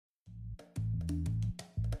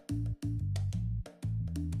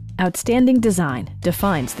Outstanding design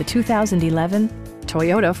defines the 2011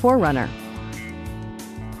 Toyota 4Runner.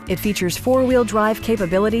 It features four-wheel drive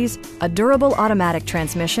capabilities, a durable automatic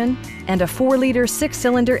transmission, and a 4-liter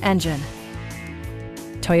 6-cylinder engine.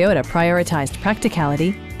 Toyota prioritized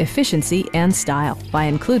practicality, efficiency, and style by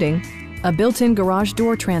including a built-in garage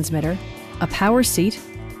door transmitter, a power seat,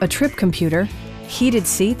 a trip computer, heated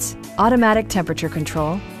seats, automatic temperature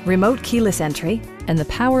control, remote keyless entry, and the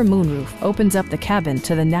power moonroof opens up the cabin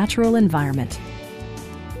to the natural environment.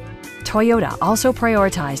 Toyota also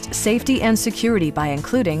prioritized safety and security by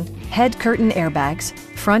including head curtain airbags,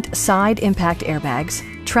 front side impact airbags,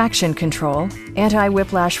 traction control,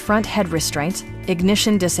 anti-whiplash front head restraints,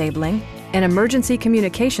 ignition disabling, an emergency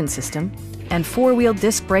communication system, and 4-wheel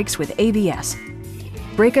disc brakes with ABS.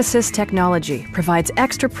 Brake Assist technology provides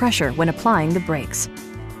extra pressure when applying the brakes.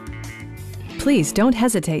 Please don't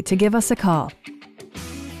hesitate to give us a call.